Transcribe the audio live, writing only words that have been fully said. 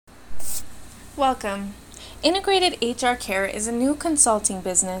Welcome. Integrated HR Care is a new consulting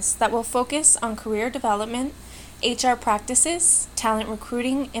business that will focus on career development, HR practices, talent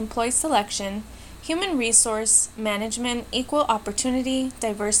recruiting, employee selection, human resource management, equal opportunity,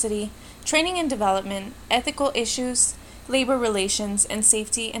 diversity, training and development, ethical issues, labor relations, and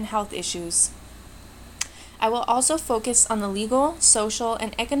safety and health issues. I will also focus on the legal, social,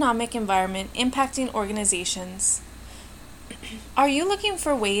 and economic environment impacting organizations. Are you looking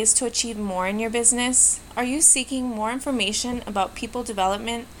for ways to achieve more in your business? Are you seeking more information about people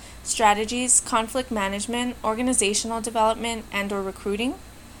development, strategies, conflict management, organizational development, and/or recruiting?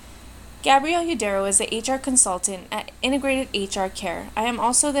 Gabrielle Udero is a HR consultant at Integrated HR Care. I am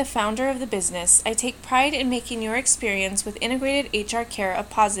also the founder of the business. I take pride in making your experience with Integrated HR Care a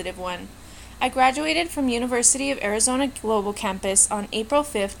positive one. I graduated from University of Arizona Global Campus on April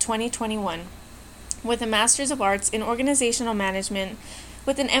 5, 2021. With a Master's of Arts in Organizational Management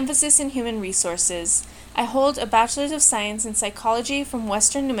with an emphasis in human resources. I hold a Bachelor's of Science in Psychology from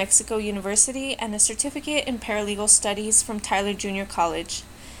Western New Mexico University and a Certificate in Paralegal Studies from Tyler Junior College.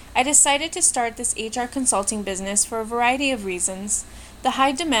 I decided to start this HR consulting business for a variety of reasons: the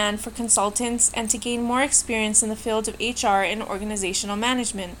high demand for consultants and to gain more experience in the field of HR and organizational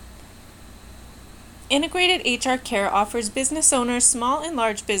management. Integrated HR Care offers business owners, small and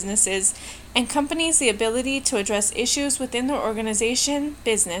large businesses, and companies the ability to address issues within their organization,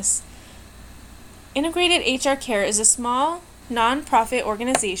 business. Integrated HR Care is a small, non-profit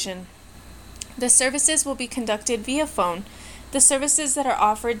organization. The services will be conducted via phone. The services that are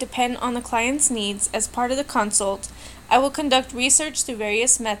offered depend on the client's needs. As part of the consult, I will conduct research through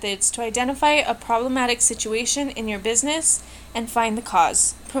various methods to identify a problematic situation in your business and find the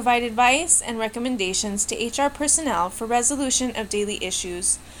cause, provide advice and recommendations to HR personnel for resolution of daily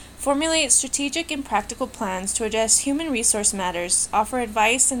issues, formulate strategic and practical plans to address human resource matters, offer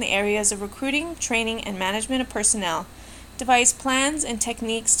advice in the areas of recruiting, training, and management of personnel, devise plans and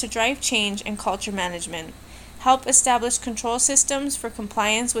techniques to drive change and culture management, help establish control systems for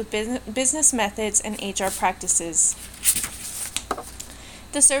compliance with business methods and HR practices.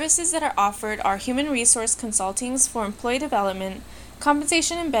 The services that are offered are human resource consultings for employee development,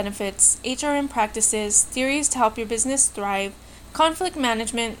 compensation and benefits, HRM practices, theories to help your business thrive, conflict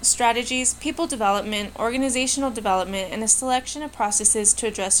management, strategies, people development, organizational development, and a selection of processes to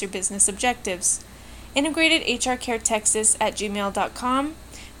address your business objectives. IntegratedHRCareTexas@gmail.com.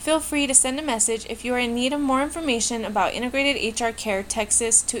 Feel free to send a message if you are in need of more information about Integrated HR Care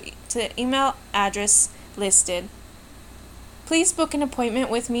Texas to the email address listed. Please book an appointment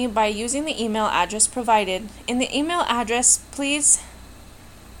with me by using the email address provided. In the email,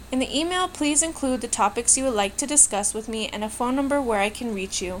 please include the topics you would like to discuss with me and a phone number where I can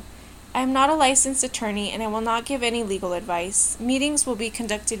reach you. I am not a licensed attorney and I will not give any legal advice. Meetings will be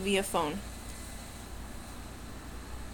conducted via phone.